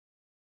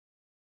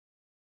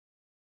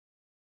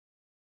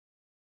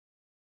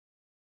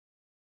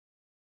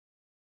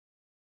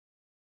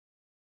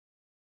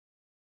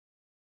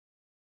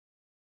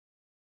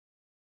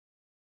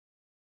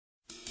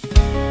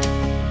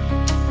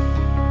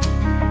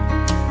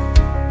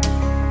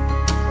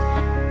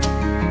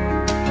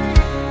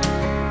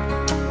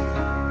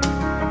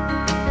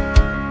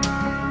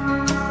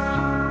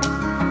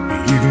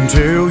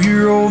Tell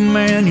your old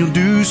man you'll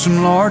do some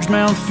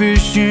largemouth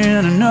fish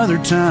in another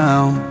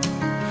town.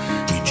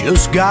 You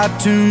just got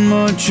too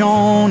much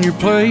on your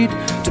plate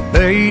to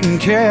bait and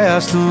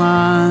cast a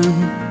line.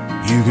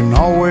 You can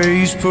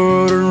always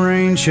put a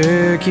rain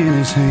check in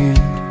his hand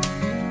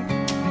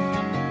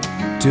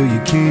till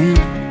you can't.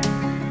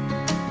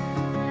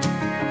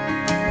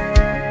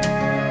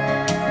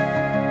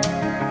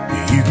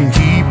 You can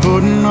keep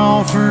putting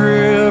off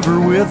forever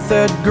with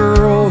that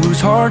girl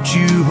whose heart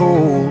you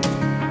hold,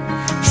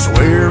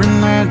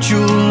 swearing that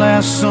you'll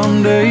last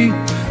someday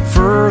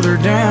further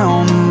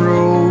down the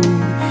road.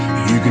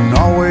 You can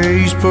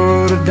always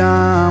put a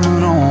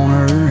diamond on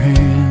her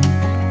hand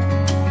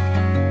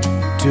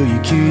till you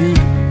can't.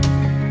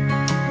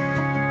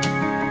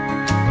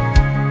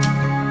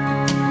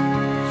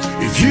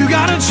 If you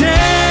got a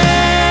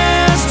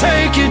chance,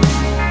 take it.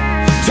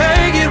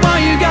 Take it while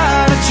you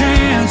got a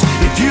chance.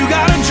 If you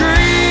got a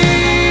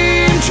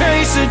dream,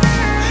 chase it,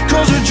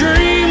 'cause a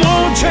dream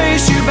won't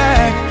chase you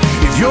back.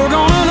 If you're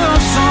gonna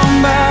love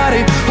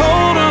somebody,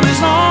 hold them as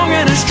long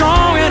and as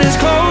strong and as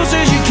close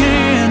as you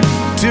can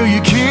till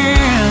you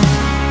can.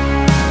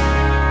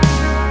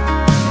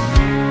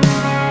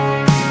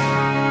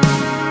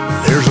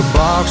 There's a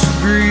box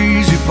of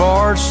greasy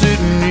parts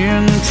sitting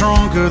in the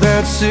trunk of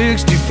that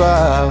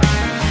 65,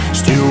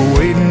 still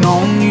waiting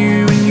on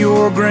you and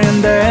your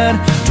granddad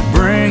to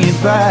bring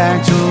it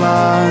back to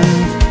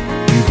life.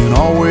 You can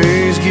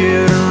always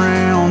get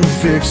around to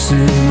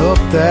fixing up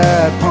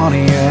that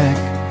Pontiac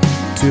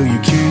till you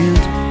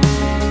can't.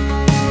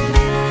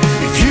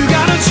 If you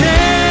got a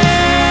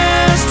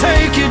chance,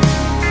 take it.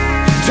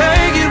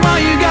 Take it while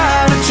you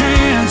got a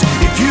chance.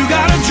 If you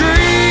got a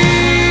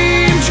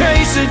dream,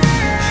 chase it,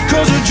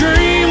 'cause a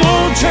dream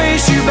won't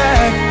chase you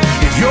back.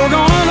 If you're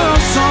gonna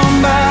love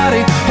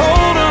somebody,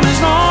 hold them as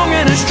long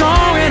and as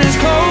strong and as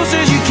close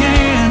as you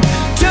can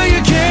till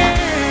you can.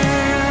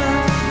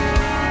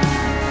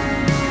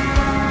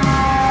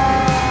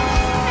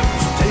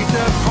 So take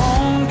that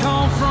phone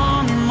call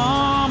from your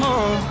mama,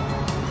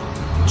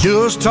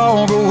 just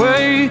talk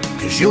away,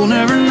 'cause you'll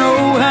never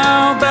know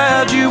how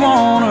bad you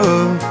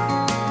wanna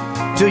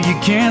till you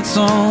can't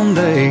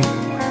someday.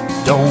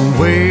 Don't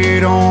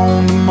wait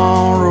on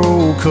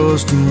tomorrow,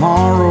 'cause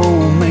tomorrow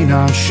may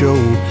not show.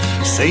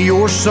 Say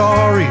your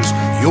sorries,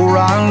 your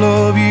I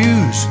love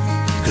yous,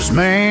 'cause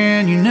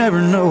man, you never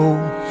know.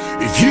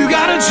 If you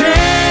got a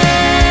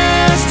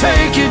chance,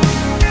 take it.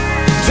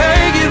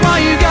 Take it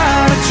while you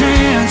got a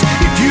chance.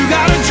 If you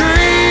got a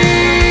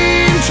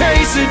dream,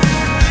 chase it,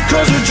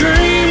 'cause a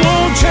dream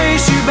won't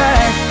chase you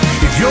back.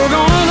 If you're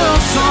gonna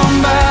love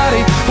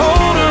somebody,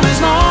 hold them as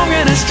long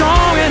and as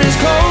strong and as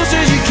close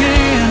as you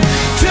can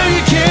till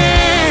you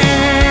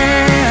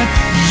can.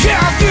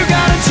 Yeah, if you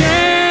got a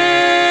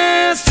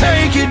chance,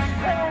 take it.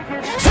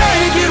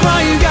 Take it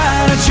while you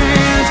got a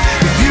chance.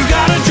 If you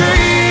got a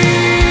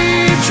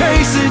dream,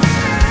 chase it,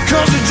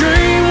 'cause a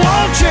dream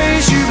won't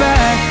chase you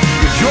back.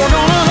 If you're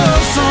gonna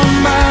love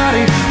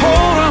somebody,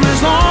 hold them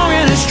as long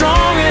and as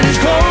strong and as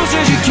close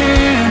as you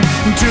can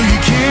until you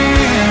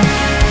can.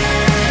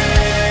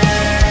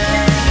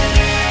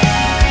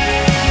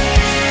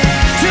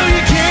 Till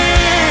you can.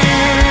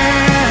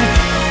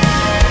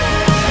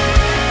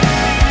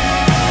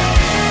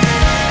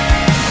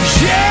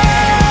 Yeah.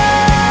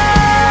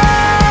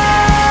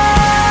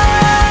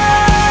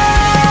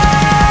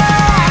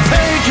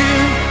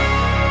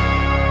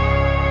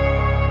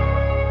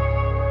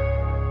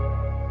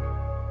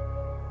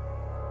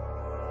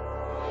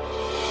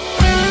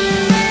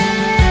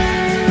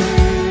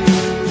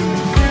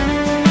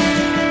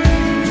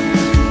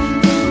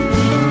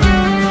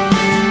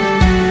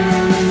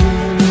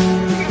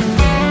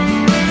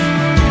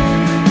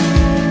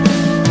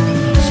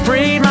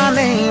 Sprayed my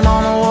name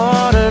on a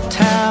water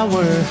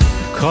tower,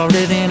 carved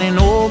it in an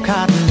old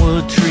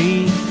cottonwood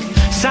tree.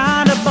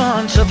 Signed a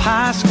bunch of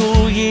high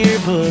school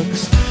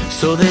yearbooks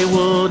so they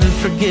wouldn't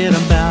forget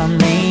about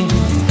me.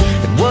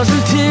 It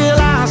wasn't till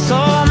I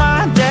saw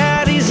my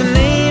daddy's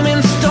name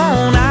in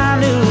stone I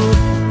knew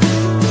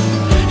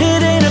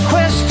it ain't a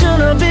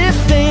question of if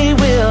they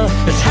will,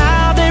 it's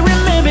how they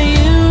remember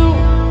you.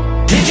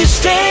 Did you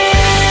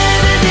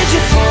stand or did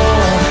you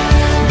fall?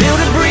 Build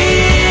a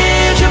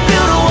bridge or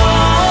build a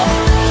wall?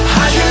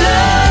 How'd you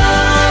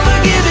love or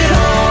give it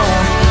all?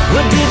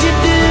 What did you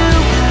do?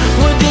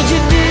 What did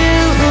you do?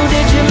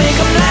 Did you make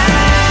them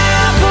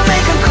laugh or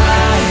make them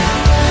cry?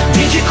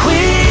 Did you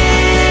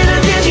quit or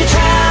did you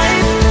try?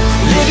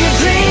 Live your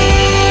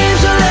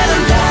dreams or let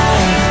them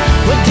die?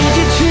 What did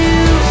you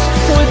choose?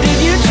 What did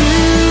you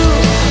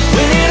choose?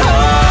 When it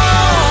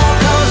all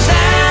goes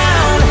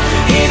down,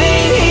 it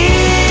ain't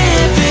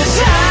if, it's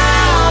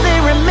how they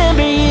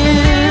remember you.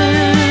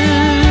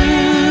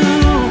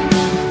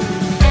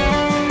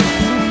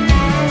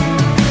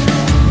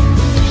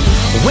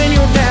 When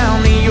you're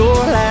down to your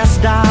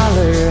last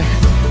dollar,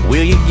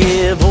 will you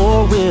give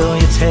or will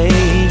you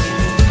take?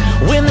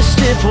 When the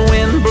stiff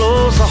wind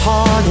blows the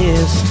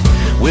hardest,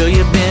 will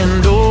you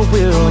bend or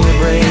will you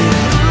break?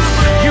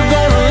 You're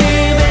gonna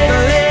leave a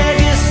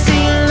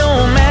legacy no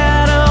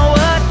matter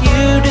what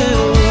you do.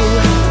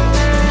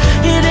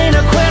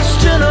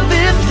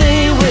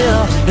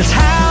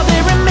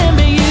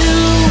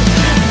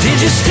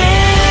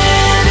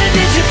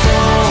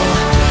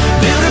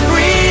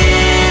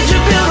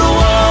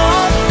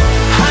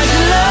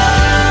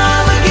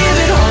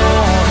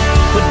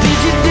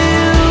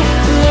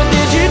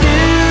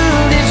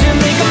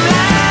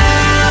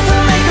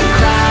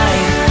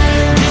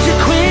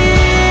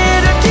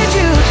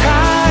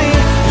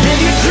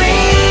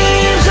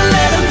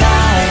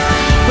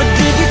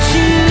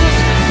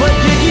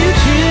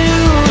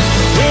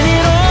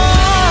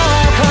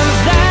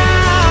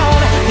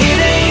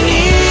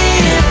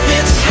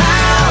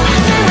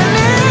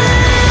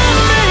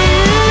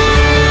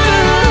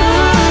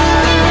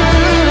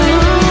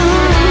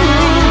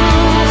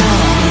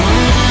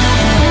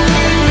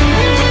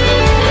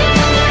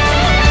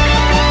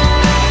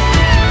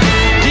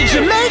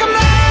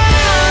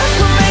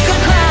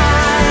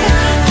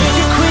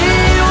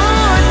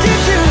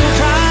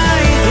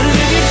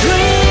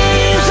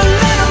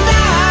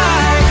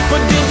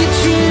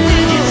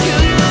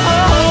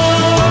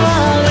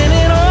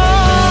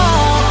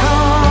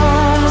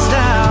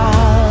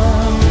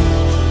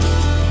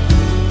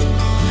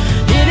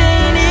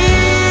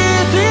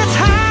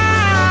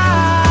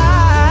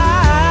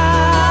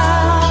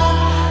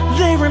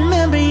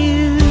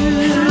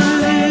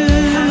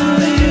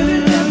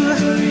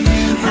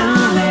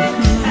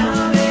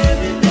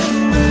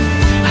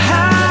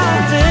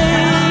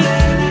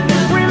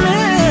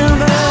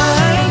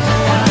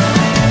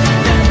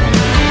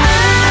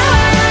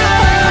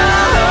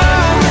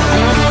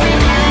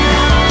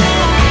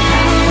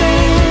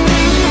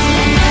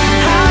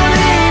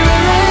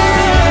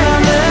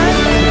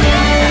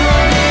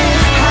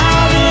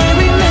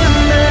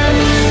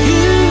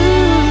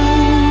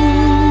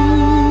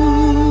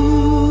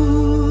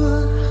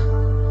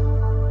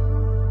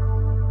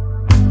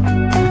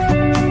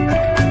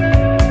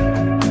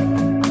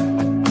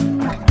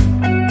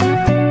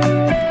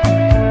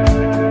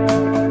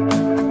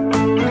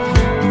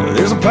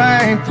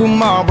 a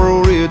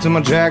Marlboro Red to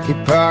my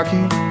jacket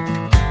pocket,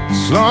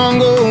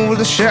 slung over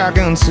the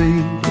shotgun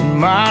seat in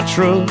my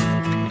truck,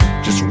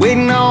 just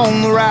waiting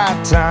on the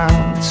right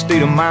time. The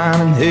state of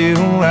mind and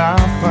hell I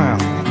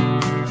found.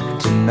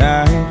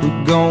 Tonight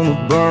we're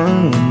gonna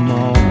burn them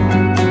all.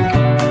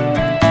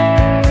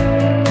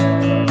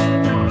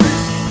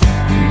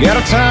 Got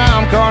a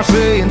time car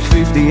saying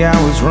 50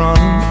 hours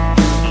running.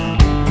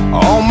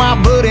 All my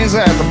buddies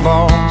at the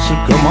bar, so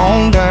come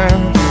on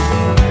down.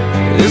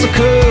 There's a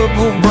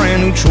couple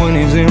brand new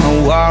 20s in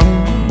a wallet.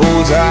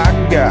 Boys, I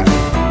got it.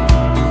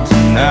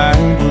 Tonight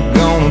we're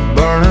gonna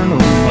burn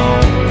them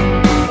all.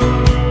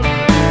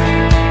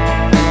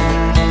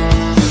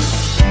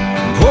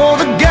 Pour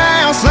the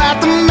gas, light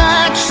the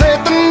match,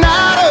 set the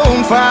night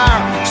on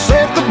fire.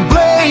 Set the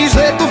blaze,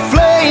 let the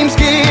flames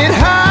get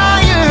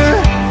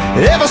higher.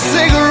 Every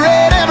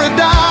cigarette, every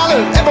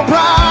dollar, every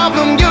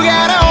problem you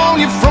got on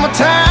you from a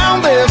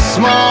town this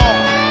small.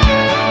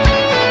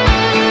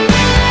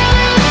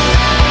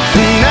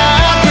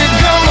 Tonight we're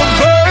gonna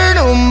burn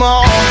them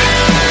all.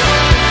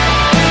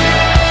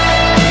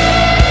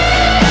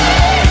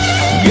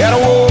 Got a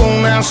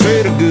worn out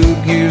set of good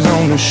gears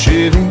on the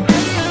Chevy,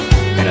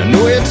 and I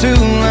know it's too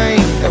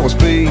late, that was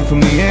paid for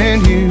me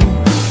and you.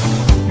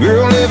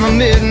 Girl, every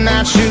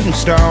midnight shooting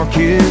star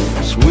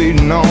kiss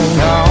waiting on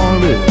our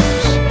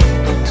lips.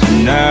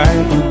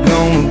 Tonight we're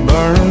gonna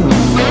burn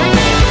them all.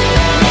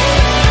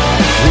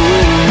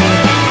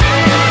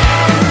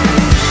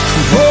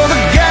 Pour the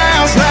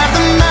gas, light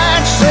the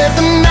match, set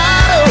the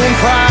night on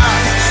fire.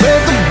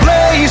 Set the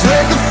blaze,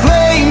 let the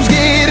flames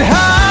get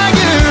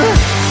higher.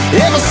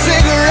 Every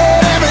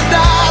cigarette, every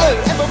dollar,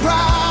 every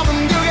problem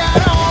you got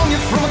on you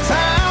from a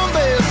town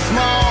this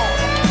small.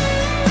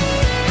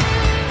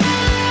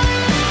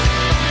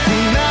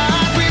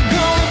 Tonight we're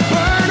gonna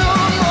burn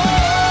them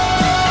all.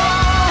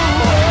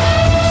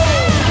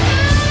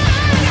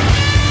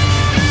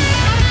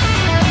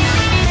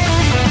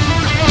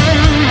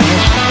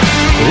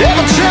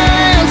 Every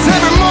chance,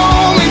 every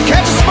moment,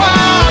 catch a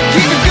spark,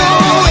 keep it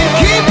going,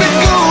 keep it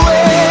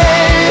going.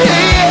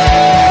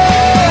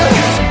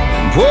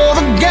 Pour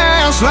the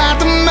gas, light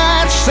the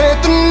match,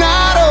 set the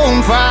night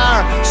on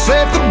fire.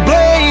 Set the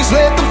blaze,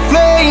 let the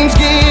flames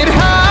get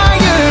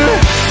higher.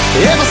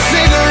 Every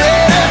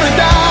cigarette, every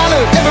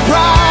dollar, every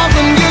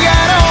problem you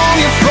got on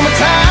you from a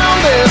town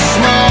this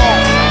small.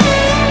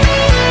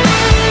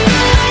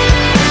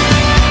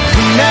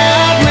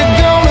 Tonight we're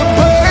gonna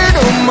burn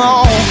them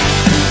all.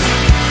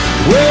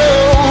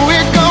 Well,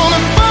 we're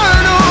gonna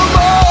burn them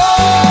all.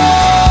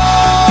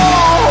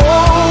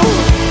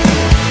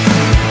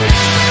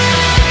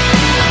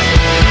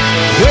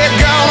 We're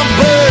gonna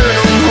burn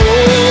them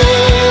all.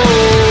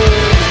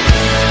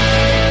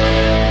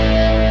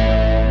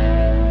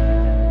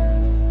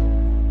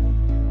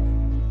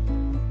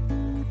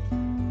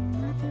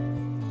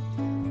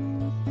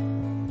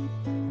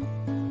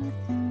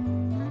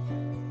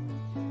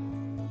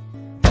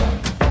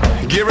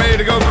 Get ready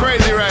to go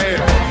crazy right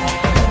here.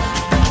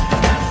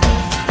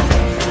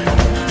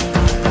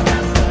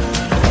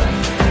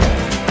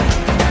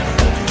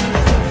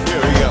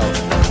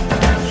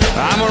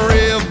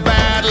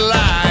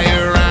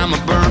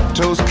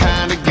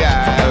 Kind of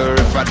guy, or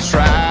if I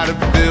try to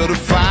build a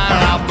fire,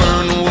 I'll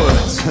burn the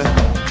woods.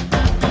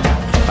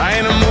 I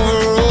ain't a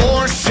mover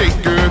or a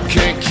shaker,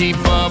 can't keep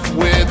up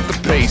with the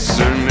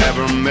pacer.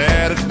 Never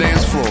met a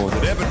dance floor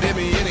that ever did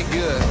me any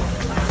good.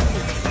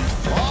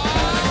 Oh,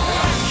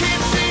 I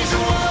can't change the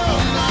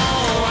world, no.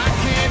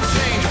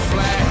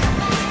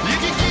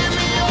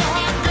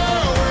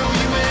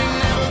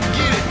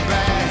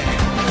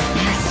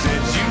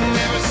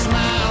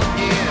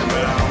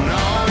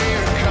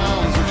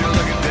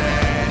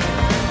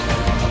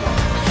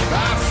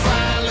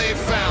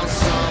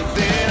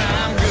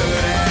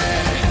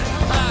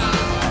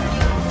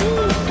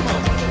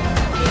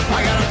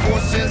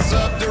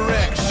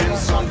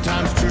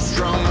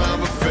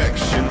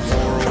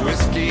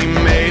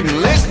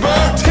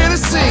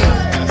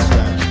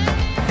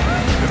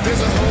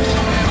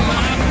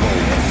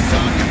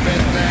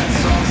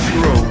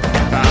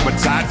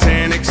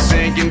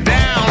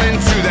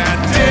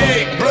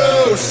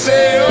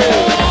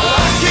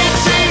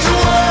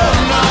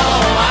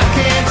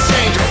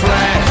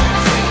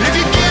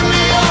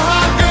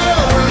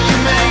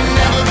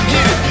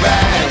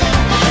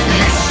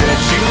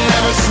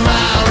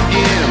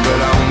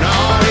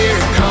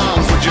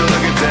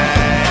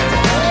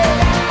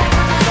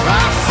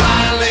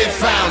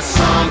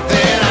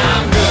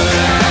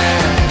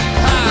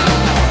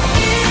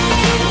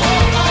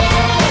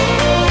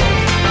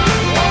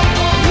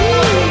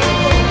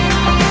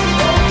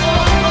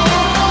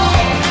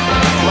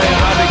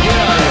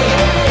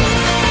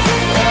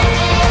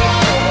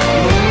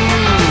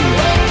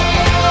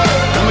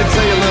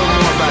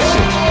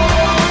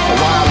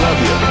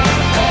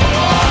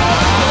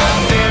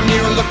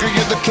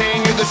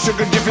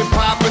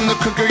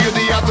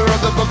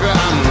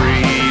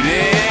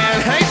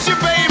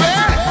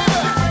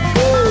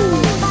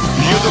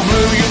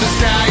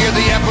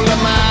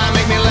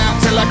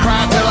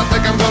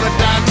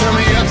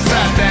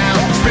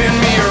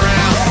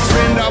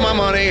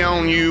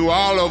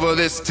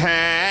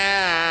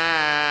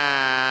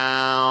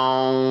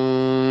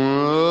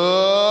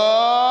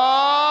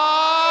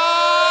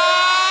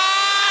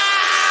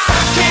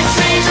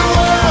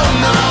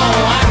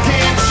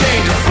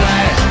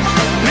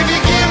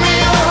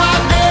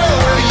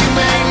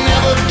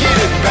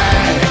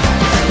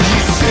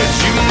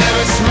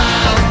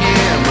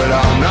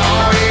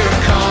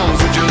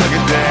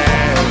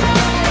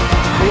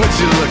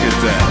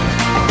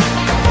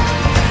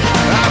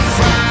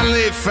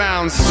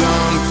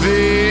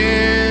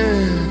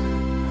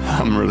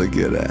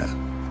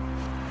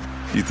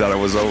 thought it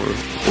was over.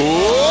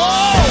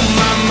 Oh,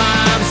 my,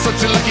 I'm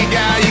such a lucky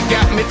guy. You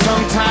got me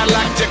tongue-tied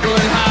like Jekyll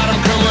and Hyde. I'm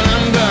coming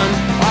undone.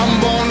 I'm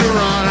born to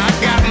run. I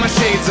got my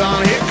shades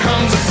on. Here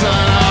comes the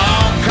sun.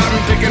 Oh, cotton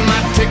picking, my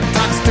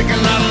tick-tock's ticking.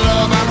 Out of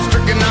love, I'm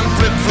stricken. I'm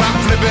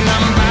flip-flop flipping.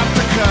 I'm about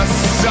to cuss.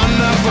 Son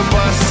of a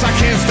bus. I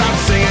can't stop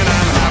singing.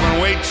 I'm having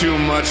way too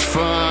much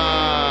fun.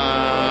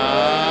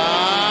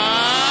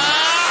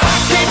 I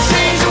can't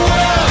change the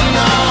world,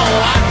 no.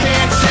 I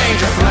can't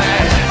change a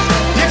flag.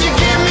 If you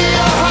give me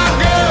your heart,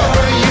 girl,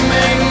 well, you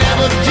may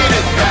never get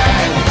it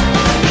back.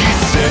 You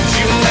said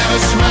you'll never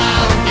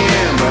smile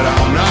again, but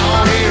oh no,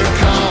 here it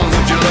comes.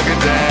 Would you look at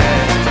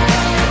that?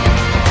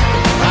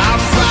 I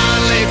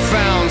finally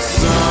found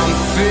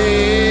something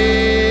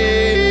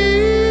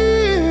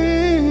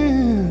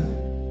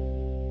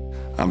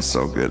I'm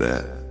so good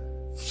at.